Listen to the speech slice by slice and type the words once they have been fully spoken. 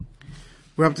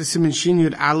We're up to Siman Shin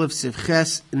Yud Aleph Sif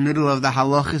Ches, in the middle of the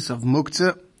halachas of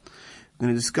muktzah. We're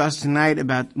going to discuss tonight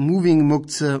about moving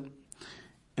muktzah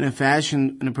in a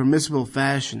permissible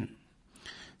fashion.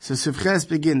 So Sif Ches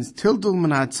begins, Tiltul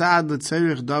min hatzad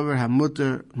l'tzerich davar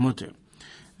hamuter muter.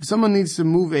 If someone needs to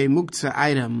move a muktzah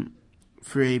item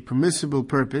for a permissible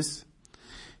purpose,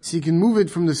 so you can move it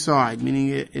from the side,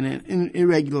 meaning in an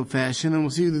irregular fashion, and we'll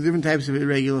see the different types of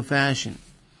irregular fashion.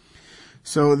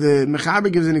 So the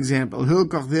Mechaber gives an example.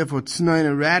 Hilkoch therefore tznoin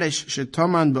a radish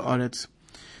shetoman ba'aretz,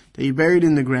 that you buried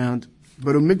in the ground,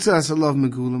 but umitzah asalav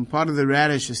megulim, part of the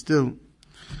radish is still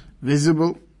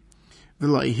visible.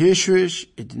 V'lo hishrish,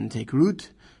 it didn't take root.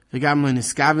 V'gam lo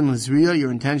niskaven l'zriya, your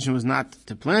intention was not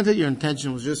to plant it, your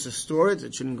intention was just to store it,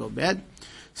 it shouldn't go bad.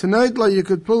 So noitla, you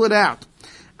could pull it out.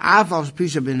 Afal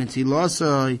pisha ben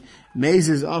etzilosoi,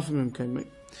 mazes ofim,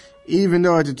 even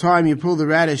though at the time you pull the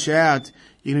radish out,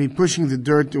 you're going to be pushing the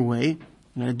dirt away.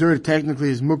 Now, the dirt technically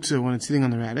is muktzah when it's sitting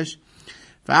on the radish.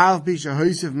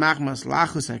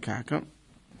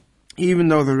 Even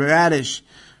though the radish,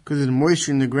 because of the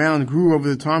moisture in the ground, grew over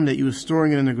the time that you were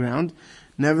storing it in the ground,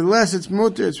 nevertheless, it's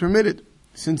mutter, it's permitted.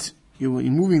 Since you're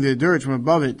moving the dirt from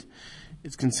above it,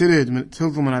 it's considered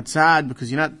tiltul manatzad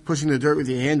because you're not pushing the dirt with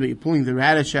your hand, but you're pulling the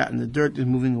radish out and the dirt is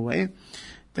moving away.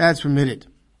 That's permitted.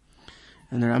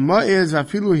 And the Ramah is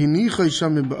afilu hinicha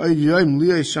sham ba'od yom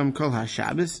liya sham kol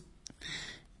haShabbos.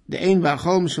 The ein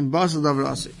ba'chol mishum basal davar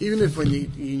asa. Even if when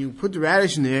you put the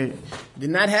radish in there, you did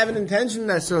not have an intention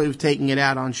necessarily of taking it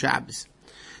out on Shabbos.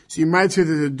 So you might say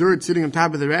that the dirt sitting on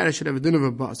top of the radish should have a din of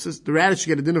a basis. The radish should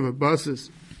get a din of a basis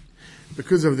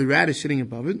because of the radish sitting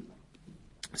above it.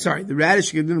 Sorry, the radish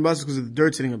should get a din of a basis because of the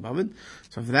dirt sitting above it.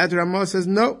 So for that, the Ramah says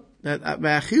no, that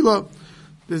ba'achila,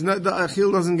 the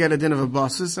achil doesn't get a din of a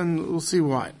basis, and we'll see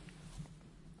why.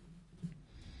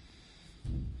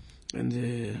 And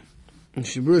in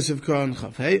Shibur Sivka and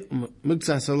Chafei,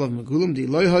 Muktzah Salav Megulim, the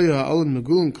Loi Hoya Ha'olim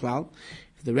Megulim Klal,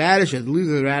 if the radish, or the leaves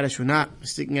of the radish were not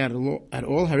sticking out at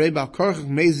all, Harei Bal Korchach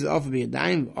Mezes Offer be a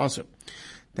dime also.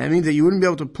 That means that you wouldn't be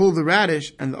able to pull the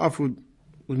radish, and the offer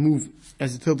would move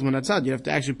as a tiltum and atzad. You'd have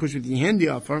to actually push with your hand the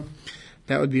offer.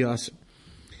 That would be awesome.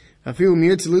 If you want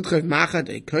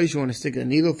to stick a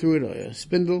needle through it or a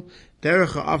spindle,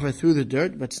 derech offer through the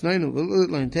dirt, but snain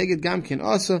will take it gamkin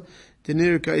also the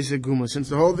nirka is a guma. Since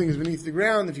the whole thing is beneath the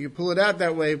ground, if you pull it out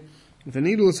that way with a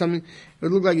needle or something, it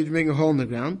would look like you're making a hole in the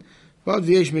ground. But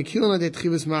others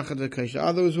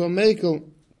will make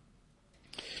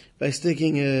by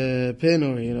sticking a pin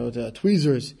or the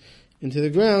tweezers into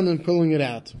the ground and pulling it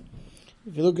out.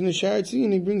 If you look in the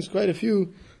Sharatzi, he brings quite a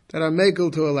few that are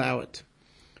makel to allow it.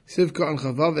 Sivka and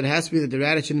Chavav, it has to be that the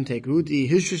radish didn't take root.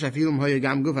 If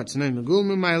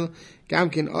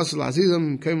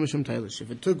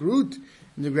it took root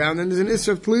in the ground, then there's an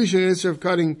issue of pollution, an issue of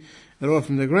cutting it off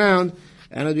from the ground,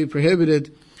 and it'll be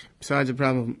prohibited, besides the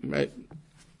problem, right?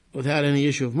 Without any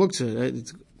issue of muktzah, right?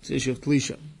 It's an issue of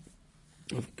klisha,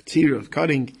 of k'tira, of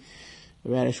cutting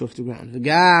the radish off the ground.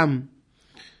 V'gam,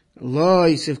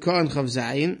 loy, Sivka and Chav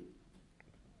Zayin,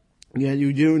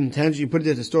 you do intention, you put it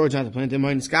there to storage, not to plant it.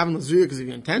 Because if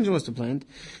your intention was to plant,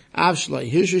 even if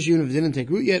it didn't take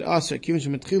root yet, since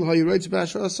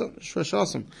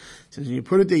when you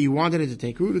put it there, you wanted it to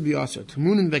take root, it would be also.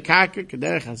 And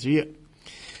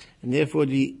therefore,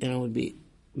 it would be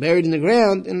buried in the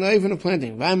ground and not even a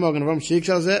planting. The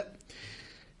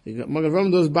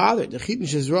Magen does bother. The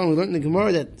Chitnish is wrong. We learned in the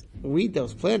Gemara that wheat that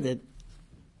was planted,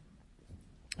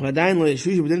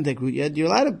 didn't take root yet, you're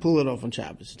allowed to pull it off on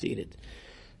Shabbos to eat it.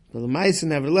 But the mice,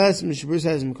 nevertheless, Mishabur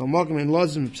says,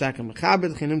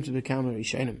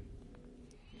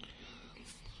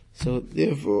 so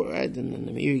therefore, right, and then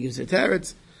the Meiri gives the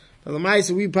teretz. But the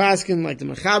mice, we paskin, like the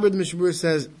Mechaber, the Mishabur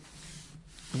says,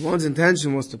 if one's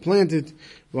intention was to plant it,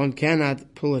 one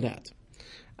cannot pull it out.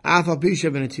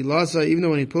 Even though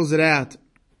when he pulls it out,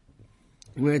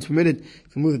 where it's permitted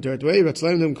to move the dirt away, the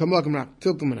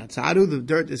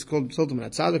dirt is called tiltum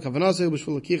manatzad.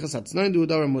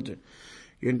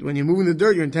 When you're moving the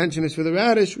dirt, your intention is for the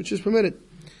radish, which is permitted.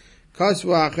 This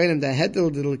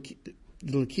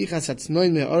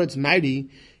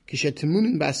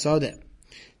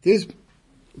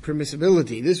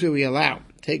permissibility, this way we allow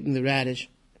taking the radish.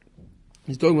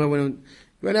 He's talking about when you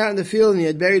went out in the field and you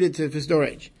had buried it for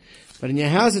storage. But in your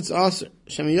house, it's also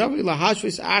we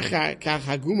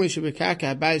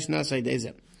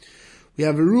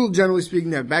have a rule, generally speaking,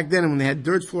 that back then when they had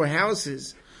dirt floor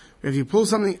houses, if you pull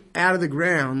something out of the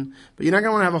ground, but you're not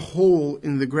going to want to have a hole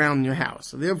in the ground in your house.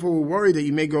 So therefore, we're worried that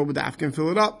you may go with the Afghan and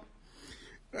fill it up,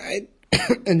 right?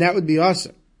 And that would be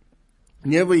awesome.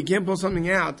 And therefore, you can't pull something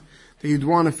out that you'd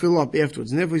want to fill up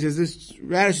afterwards. And therefore he says this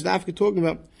radish is Africa talking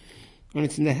about when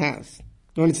it's in the house,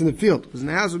 when it's in the field, because in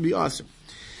the house would be awesome.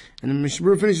 And the Mishnah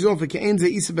Berurah finishes off,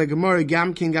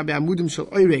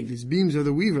 these beams of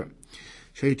the weaver.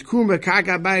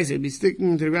 It'd be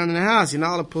sticking to the ground in the house. You're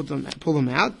not allowed to pull them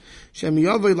out.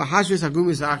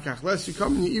 Lest you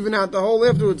come and you even out the hole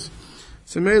afterwards.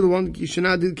 So maybe the one you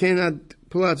cannot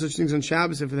pull out such things on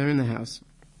Shabbos if they're in the house.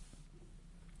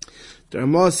 The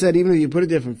Ramah said, even if you put it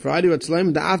there from Friday, what's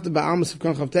lame, the after ba'almas of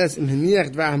kon chavtes, im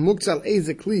heniach dvar hamuktzal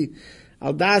eze kli,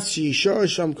 al das she yishor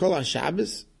sham kol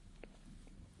Shabbos.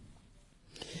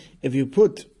 If you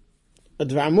put a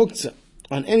dvar muktzah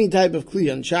on any type of kli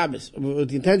on Shabbos, with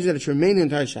the intention that it should remain the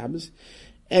entire Shabbos,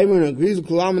 everyone agrees,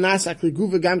 everyone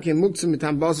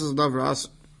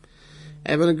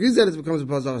agrees that it becomes a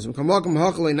basal.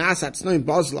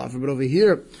 But over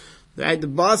here, right,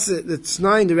 the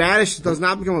snine, the radish does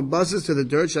not become a basis to the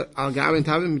dirt.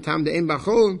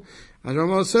 As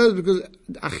Ramah says, because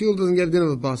Achil doesn't get a din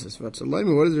of a basis. What does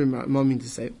Ramah mean to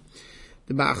say?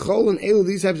 The ba'achol and elu,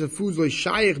 these types of foods, like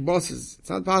shayich bosses. It's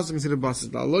not possible to consider bosses.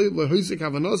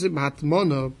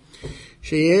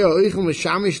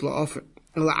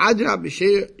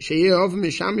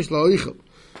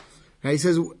 He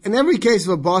says, in every case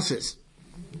of a bosses,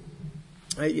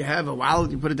 right, you have a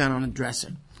wallet, you put it down on a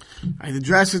dresser. Right, the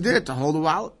dresser is there to hold the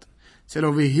wallet. Said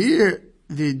over here,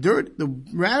 the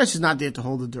radish is not there to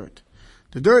hold the dirt.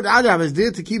 The dirt, adrab, is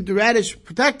there to keep the radish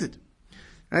protected.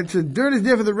 Right, so the dirt is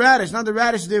there for the radish, not the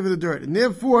radish is there for the dirt. And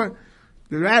therefore,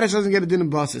 the radish doesn't get a din of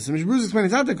bosses. And Mishnah Berurah explains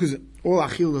it's not that because all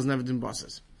achil doesn't have a din of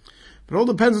bosses. But it all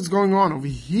depends what's going on. Over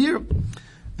here,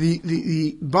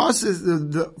 the bosses,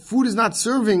 the food is not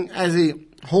serving as a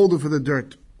holder for the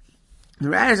dirt. The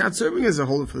radish is not serving as a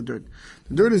holder for the dirt.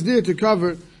 The dirt is there to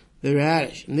cover the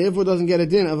radish, and therefore doesn't get a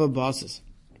din of a bosses.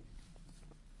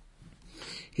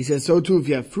 He says, so too if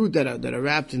you have fruit that are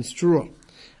wrapped in straw.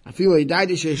 I feel like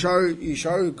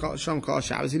Sham Kol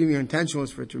Shabbos, even if your intention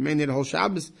was for it to remain there the whole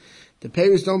Shabbos, the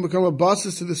payers don't become a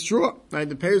basis to the straw. Right?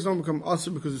 The payers don't become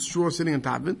usher because the straw is sitting on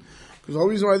top of it. Because the whole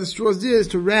reason why the straw is there is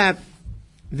to wrap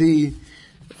the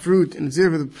fruit, and it's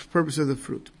there for the purpose of the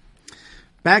fruit.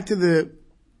 Back to the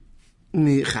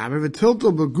Chaber,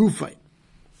 v'tilto b'gufay.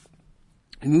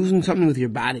 And using something with your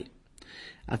body.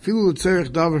 I feel l'tzorech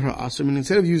davar ha'asr, and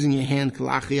instead of using your hand,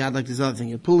 kalach yad, like this other thing,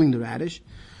 you're pulling the radish.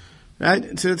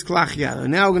 Right? So it's kalach yad.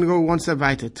 And now we're going to go one step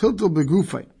weiter. Tilto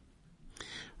b'gufay.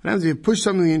 What happens if you push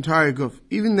something in the entire guf?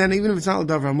 Even then, even if it's not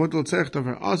davar ha'mutter, l'tzorech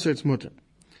davar ha'asr, it's mutter.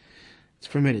 It's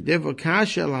permitted. Therefore,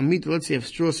 kasha lamita, let's say you have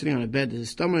straw sitting on a bed, there's a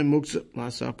stomach and muksa,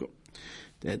 lasako.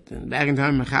 That back in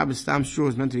time, mechabes stam straw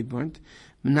is meant to be burnt.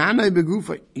 Menanai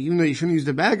begufay. Even though you shouldn't use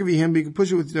the back of your hand, but you can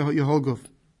push it with your whole guf.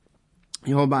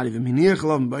 Your whole body.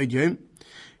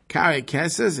 Carry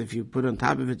kesses, if you put on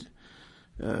top of it,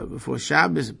 before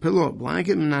Shabbos, a pillow, a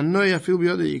blanket,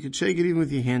 you could shake it even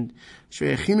with your hand.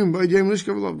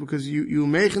 Because you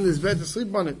making this bed to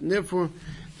sleep on it, and therefore,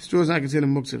 the straw is not considered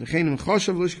muktzah. Even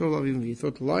if you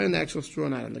thought to lie on the actual straw,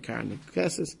 not on the car and the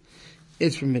kesses,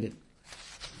 it's permitted.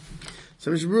 So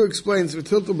Mishnah Berurah explains, you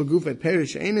don't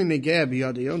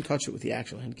touch it with the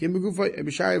actual hand.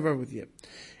 With you.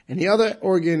 Any other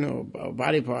organ or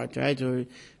body part, right?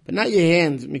 But not your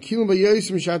hands. There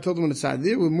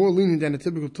we're more lenient than a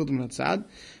typical tiltum natzad.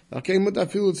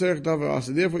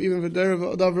 Therefore, even for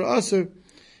davar aser,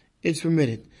 it's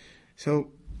permitted. So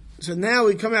now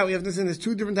we come out, we have to understand there's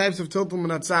two different types of tiltum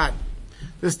natzad.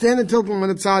 The standard tiltum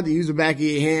natzad, you use the back of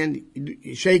your hand,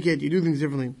 you shake it, you do things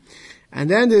differently. And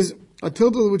then there's a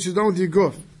tiltum which is done with your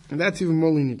guf, and that's even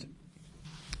more lenient.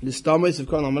 The stomachs of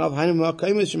Kol Amanav,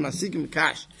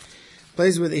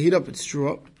 places where they heat up its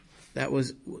straw. That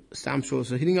was stam straw,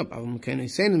 so heating up.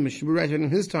 He's saying in Mishnah Berurah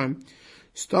in his time,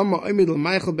 most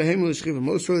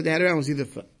straw that they had around was either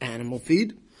for animal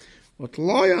feed or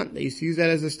tloyan. They used to use that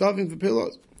as a stuffing for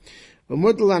pillows. Then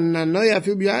you glad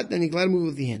to move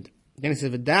with the hand. Then he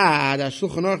says, we're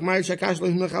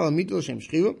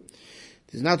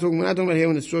not talking about here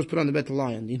when the straw is put on the bed to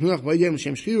lie on.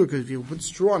 Because if you put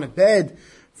straw on a bed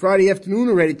Friday afternoon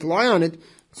already to lie on it,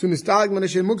 soon as then it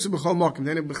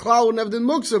b'chlal wouldn't have done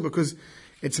muksa because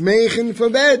it's meichin for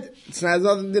bed. It's not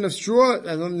nothing than of straw, it's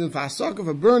nothing than for asaka,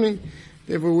 for burning,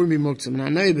 therefore it wouldn't be muksa.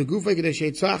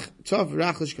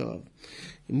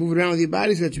 You move it around with your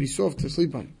body so that it should be soft to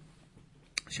sleep on.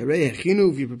 If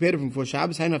you prepared it from before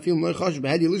Shabbos, even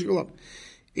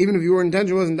if your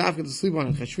intention wasn't dafka to sleep on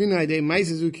it,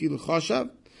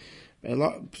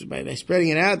 by spreading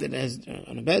it out, that has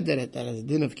on a bed that has a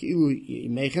din of ki'ilu,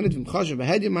 you make it from chashav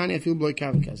behead your money. I feel blood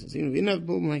kavikases. Even if you didn't have a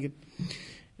blanket,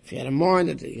 if you had a mind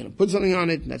that you're going to put something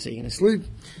on it, and that's how you're going to sleep,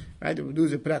 Right? What we do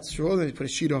is they put out straw, then they put a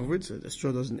sheet over it so the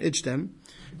straw doesn't itch them.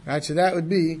 Right? So that would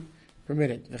be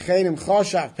permitted. V'chein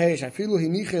choshav perish afilu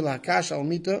hiniche lahakash al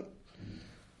mita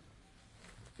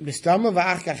b'stama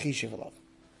v'ach kachishe v'lav.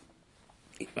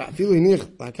 Afilu hinich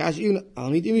lahakash even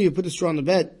al mita, even you put the straw on the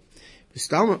bed,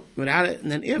 b'stama, without it,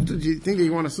 and then after you think that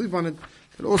you want to sleep on it,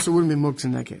 it also wouldn't be muktzah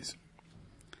in that case.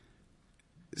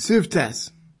 Siv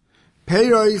tes.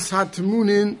 Peiros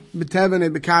hatamunin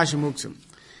b'tevene b'kasha muktzah.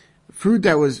 Fruit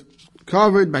that was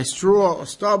covered by straw or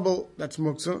stubble, that's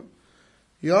muktzah.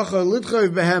 You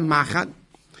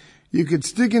could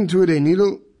stick into it a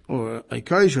needle or a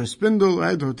kaish or a spindle,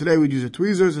 right? Or today we'd use a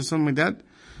tweezers or something like that.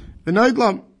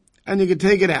 And you could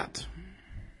take it out.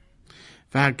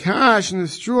 And the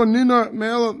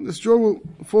straw will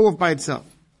fall off by itself.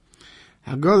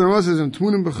 We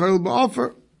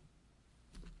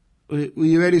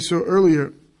already saw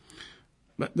earlier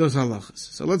but those halachas.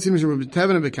 So let's see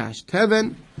Teven and Bekash.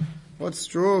 Teven, what's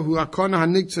straw? When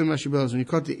you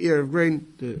cut the ear of grain,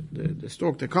 the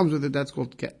stalk that comes with it, that's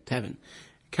called Teven.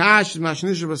 Kash is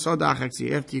mashnisha basada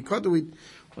achakzi. After you cut the wheat,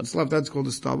 what's left, that's called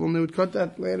the stubble, and they would cut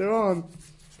that later on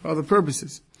for other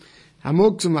purposes. It's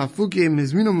coming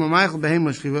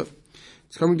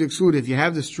to Ksud, if you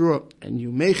have the straw and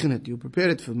you make it, you prepare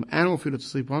it for animal food to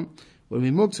sleep on, when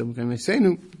we muktzah, we say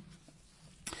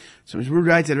so Mishmur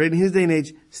writes that right in his day and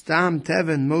age, Stam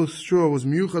Teven, most straw was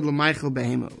miyuchad l'maychel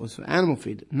behema, was for animal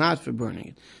feed, not for burning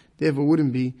it. Therefore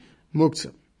wouldn't be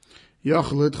muktzah.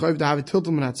 Yochelut chayv to have a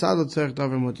tiltum and hatzad l'tzerech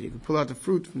davar mutter. You can pull out the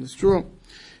fruit from the straw,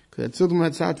 because that tiltum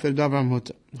and hatzad for davar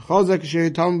mutter. Chazak asher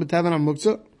yitalm b'teven am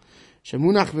muktzah,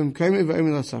 shemunach v'mkayme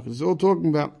v'ayim l'sak. It's all talking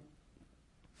about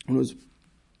when it was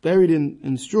buried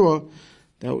in straw,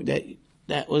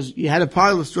 that was, you had a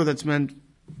pile of straw that's meant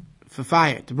for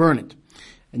fire, to burn it.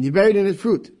 And you buried in it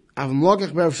fruit. If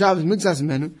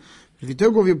you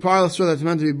took off your pile of straw that's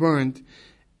meant to be burned,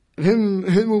 him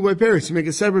move by Paris, you make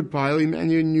a separate pile,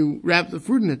 and you wrap the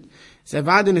fruit in it. That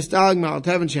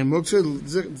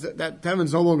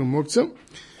teven's no longer muktzah.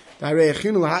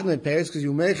 Because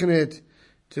you're making it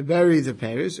to bury the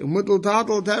Paris. And then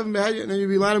you'll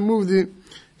be allowed to move the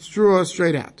straw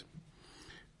straight out.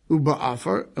 Uba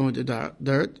offer, and with the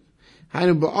dirt.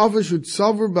 Uba offer should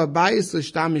solver babayis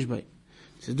l'shtamish bay.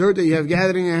 It's the dirt that you have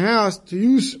gathered in your house to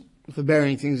use for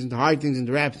burying things and to hide things and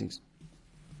to wrap things.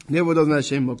 Therefore doesn't have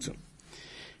Shem muktzah.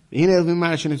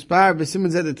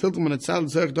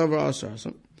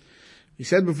 We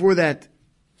said before that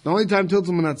the only time tiltum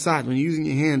and atzad when you're using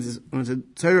your hands is when it's a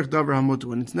tzarech davar hamutter,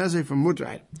 when it's necessary for mutter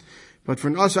item. But for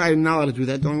an asr item, not allowed to do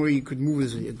that. The only way you could move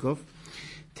is with your guf.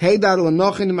 Teidar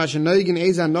l'nochin mashanoigin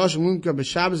eza nosh mumka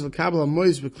b'shabbos l'kabel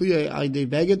ha'mois b'kliyah alidei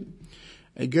beged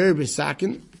a ger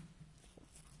b'sakin.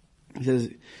 He says,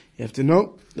 you have to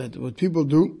know that what people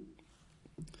do,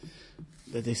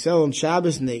 that they sell on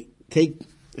Shabbos and they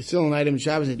sell an item on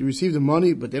Shabbos, they receive the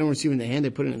money, but they don't receive it in their hand, they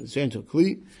put it in straight into a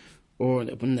kli, or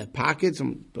they put it in their pocket,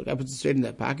 some guy puts it straight in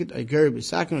their pocket, or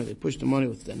they push the money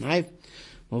with their knife.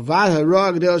 He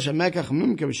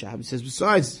says,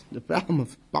 besides the problem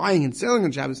of buying and selling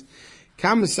on Shabbos,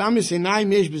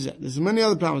 there's many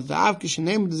other problems.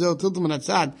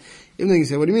 Even though you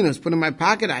say, what do you mean? I was put in my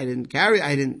pocket, I didn't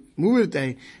move it,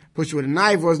 I pushed it with a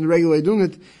knife, wasn't the regular way of doing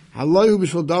it. It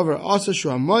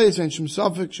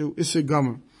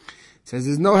says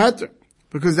there's no heter,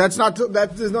 because there's no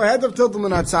heter of tiltum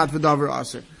and atzad for davar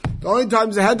aser. The only time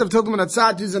there's a heter of tiltum and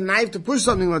atzad to use a knife to push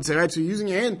something, let's say, right? So you're using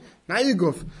your hand, now you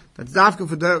guf. That's dafka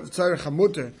for tzarech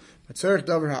hamutter. But tzarech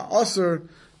davar ha-aser,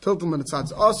 tiltum and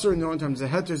atzad's aser, and the only time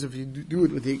there's a heter is if you do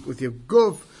it with your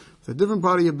guf, with a different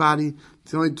part of your body.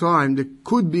 It's the only time there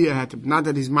could be a heter. Not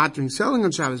that he's mattering selling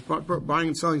on Shabbos. Buying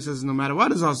and selling says no matter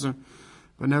what is aser.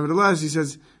 But nevertheless, he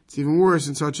says it's even worse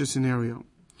in such a scenario.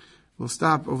 We'll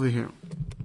stop over here.